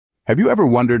Have you ever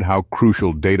wondered how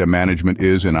crucial data management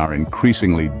is in our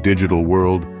increasingly digital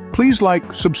world? Please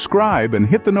like, subscribe, and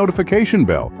hit the notification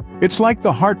bell. It's like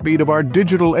the heartbeat of our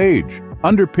digital age,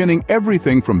 underpinning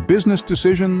everything from business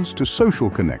decisions to social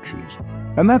connections.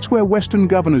 And that's where Western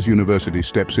Governors University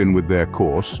steps in with their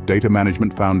course, Data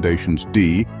Management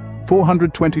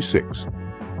Foundations-D426.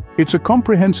 It's a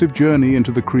comprehensive journey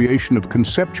into the creation of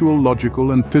conceptual,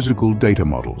 logical, and physical data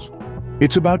models.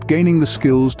 It's about gaining the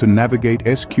skills to navigate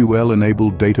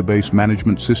SQL-enabled database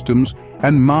management systems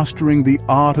and mastering the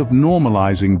art of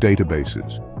normalizing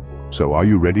databases. So are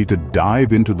you ready to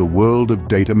dive into the world of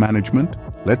data management?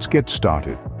 Let's get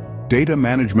started. Data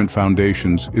Management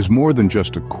Foundations is more than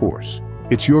just a course.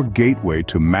 It's your gateway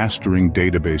to mastering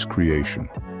database creation.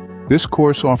 This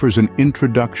course offers an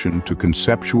introduction to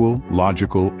conceptual,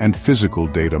 logical, and physical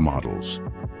data models.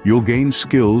 You'll gain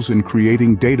skills in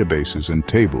creating databases and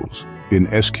tables, in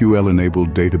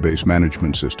SQL-enabled database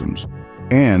management systems,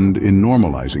 and in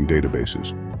normalizing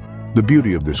databases. The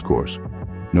beauty of this course: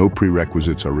 no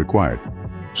prerequisites are required.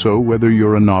 So whether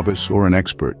you're a novice or an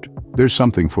expert, there's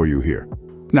something for you here.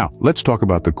 Now, let's talk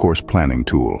about the course planning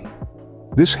tool.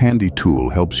 This handy tool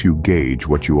helps you gauge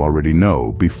what you already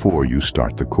know before you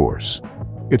start the course.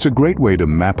 It's a great way to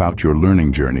map out your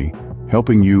learning journey,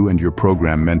 helping you and your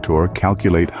program mentor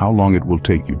calculate how long it will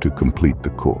take you to complete the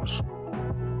course.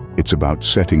 It's about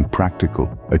setting practical,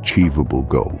 achievable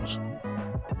goals.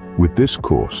 With this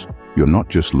course, you're not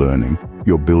just learning,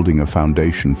 you're building a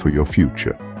foundation for your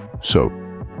future. So,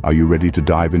 are you ready to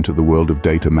dive into the world of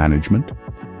data management?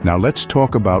 Now let's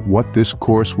talk about what this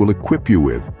course will equip you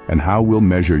with and how we'll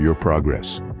measure your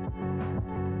progress.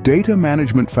 Data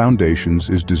Management Foundations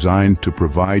is designed to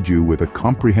provide you with a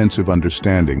comprehensive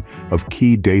understanding of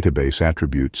key database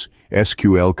attributes,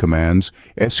 SQL commands,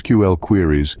 SQL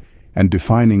queries, and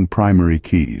defining primary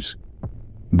keys.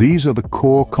 These are the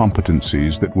core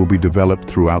competencies that will be developed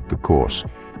throughout the course,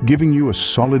 giving you a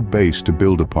solid base to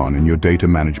build upon in your data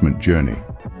management journey.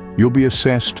 You'll be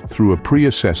assessed through a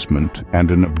pre-assessment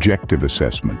and an objective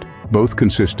assessment, both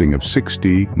consisting of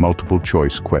 60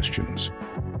 multiple-choice questions.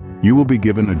 You will be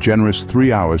given a generous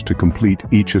 3 hours to complete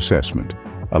each assessment,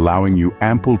 allowing you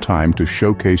ample time to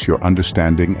showcase your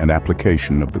understanding and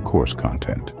application of the course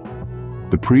content.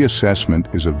 The pre-assessment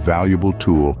is a valuable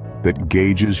tool that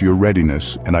gauges your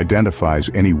readiness and identifies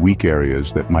any weak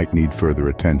areas that might need further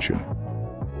attention.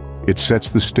 It sets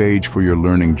the stage for your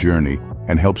learning journey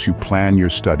and helps you plan your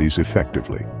studies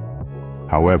effectively.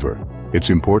 However, it's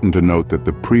important to note that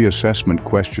the pre-assessment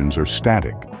questions are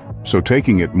static, so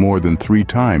taking it more than 3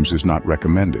 times is not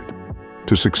recommended.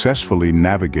 To successfully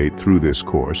navigate through this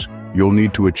course, you'll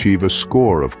need to achieve a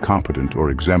score of competent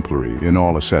or exemplary in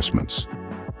all assessments.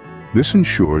 This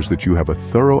ensures that you have a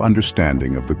thorough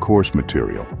understanding of the course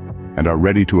material and are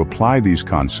ready to apply these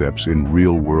concepts in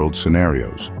real-world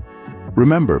scenarios.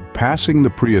 Remember, passing the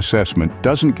pre-assessment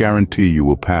doesn't guarantee you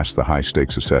will pass the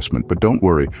high-stakes assessment, but don't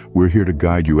worry, we're here to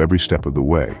guide you every step of the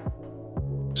way.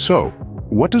 So,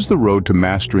 what does the road to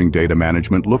mastering data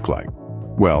management look like?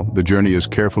 Well, the journey is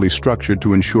carefully structured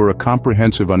to ensure a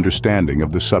comprehensive understanding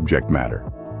of the subject matter.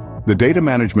 The Data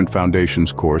Management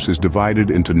Foundations course is divided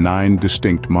into 9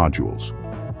 distinct modules.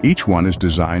 Each one is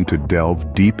designed to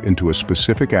delve deep into a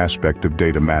specific aspect of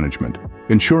data management,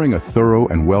 ensuring a thorough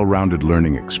and well-rounded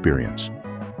learning experience.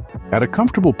 At a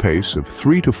comfortable pace of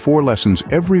 3 to 4 lessons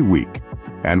every week,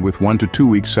 and with 1 to 2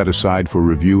 weeks set aside for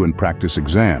review and practice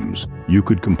exams, you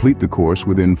could complete the course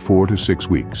within 4 to 6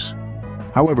 weeks.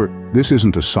 However, this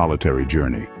isn't a solitary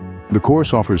journey. The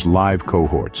course offers live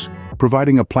cohorts,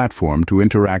 providing a platform to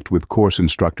interact with course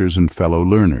instructors and fellow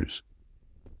learners.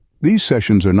 These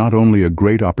sessions are not only a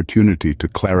great opportunity to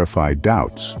clarify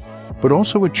doubts, but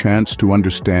also a chance to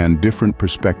understand different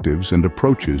perspectives and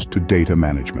approaches to data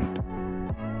management.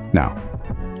 Now,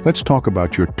 let's talk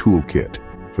about your toolkit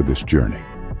for this journey.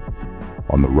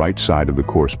 On the right side of the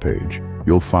course page,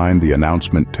 you'll find the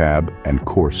Announcement tab and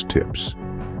Course Tips.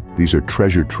 These are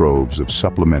treasure troves of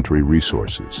supplementary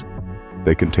resources.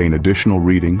 They contain additional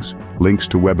readings, links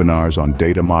to webinars on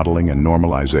data modeling and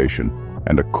normalization,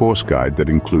 and a course guide that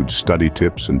includes study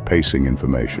tips and pacing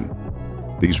information.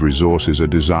 These resources are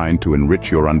designed to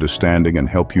enrich your understanding and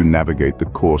help you navigate the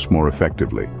course more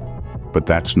effectively. But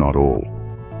that's not all.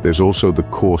 There's also the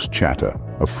Course Chatter,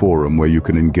 a forum where you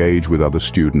can engage with other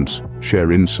students,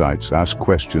 share insights, ask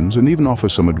questions, and even offer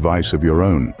some advice of your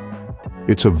own.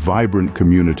 It's a vibrant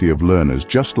community of learners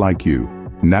just like you,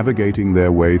 navigating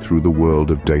their way through the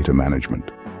world of data management.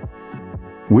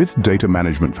 With Data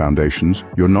Management Foundations,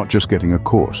 you're not just getting a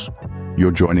course,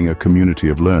 you're joining a community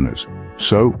of learners.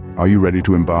 So, are you ready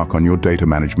to embark on your data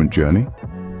management journey?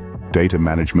 Data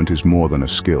management is more than a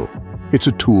skill. It's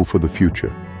a tool for the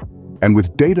future. And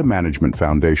with data management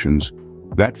foundations,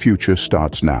 that future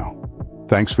starts now.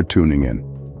 Thanks for tuning in.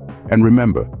 And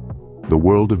remember, the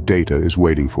world of data is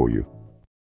waiting for you.